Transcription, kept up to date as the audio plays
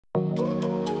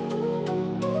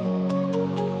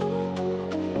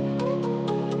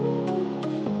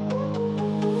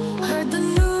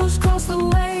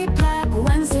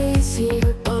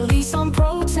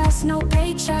checks, no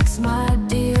paychecks, my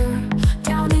dear.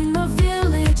 Down in the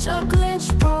village, a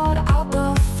glitch brought out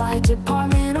the fight.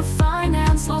 Department of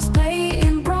Finance lost pay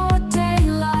in broad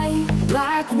daylight.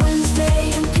 Black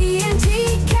Wednesday and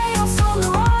PNT, chaos on the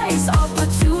rise.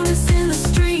 Opportunists in the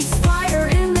streets, fire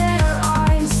in their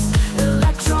eyes.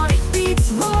 Electronic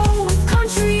beats roll with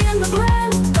country in the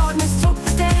blend. Darkness took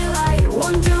the daylight,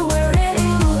 wonder where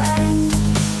it'll end.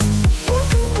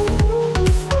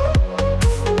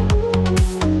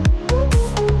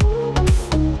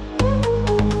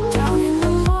 Down in the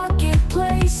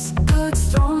marketplace,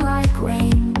 goods thrown like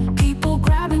rain. People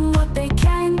grabbing what they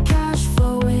can, cash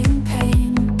flowing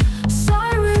pain.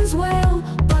 Sirens wail,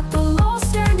 but the law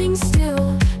standing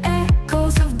still.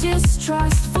 Echoes of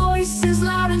distrust, voices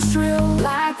loud and shrill.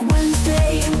 Black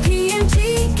Wednesday and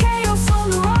PNT, chaos on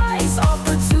the rise.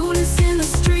 Opportunists in the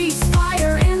streets,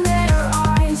 fire in their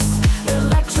eyes.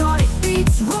 Electronic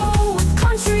beats roll with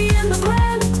country in the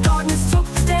blend. Darkness took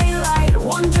the daylight,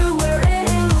 wonder where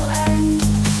it'll end.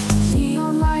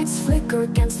 Neon lights flicker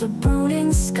against the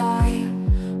brooding sky.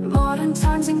 Modern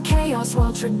times in chaos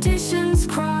while traditions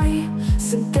cry.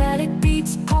 Synthetic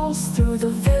beats pulse through the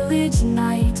village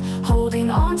night, holding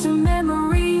on to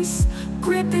memories,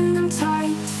 gripping them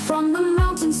tight. From the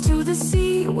mountains to the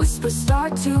sea, whispers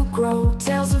start to grow.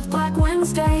 Tales of Black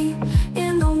Wednesday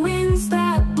in the winds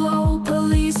that blow.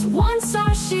 Police, once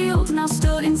our shield, now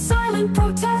stood in silent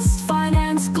protest.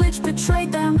 Finance glitch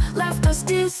betrayed them, left us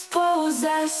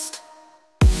dispossessed.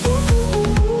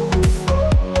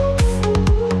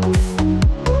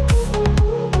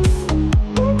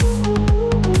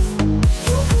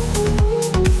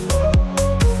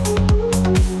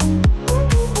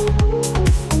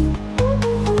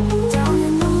 Down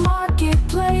in the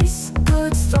marketplace,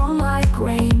 goods thrown like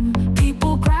rain.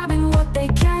 People grabbing what they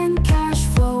can, cash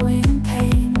flowing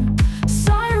pain.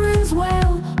 Sirens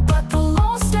wail, but the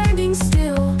law standing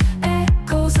still.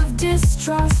 Echoes of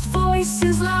distrust,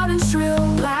 voices loud and shrill.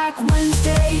 Black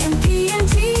Wednesday and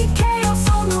PNT, chaos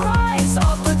on the rise.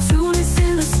 Opportunists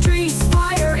in the streets,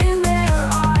 fire in their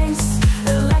eyes.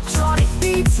 Electronic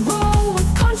beats roll with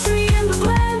country in the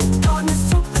blend. Darkness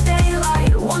took the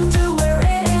daylight, wonder where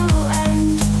it'll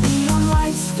end. Neon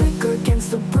lights flicker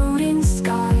against the brooding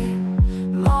sky.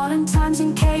 Modern times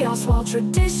in chaos while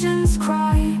traditions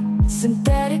cry.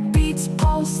 Synthetic beats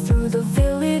pulse through the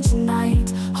village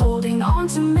night, holding on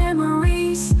to memories.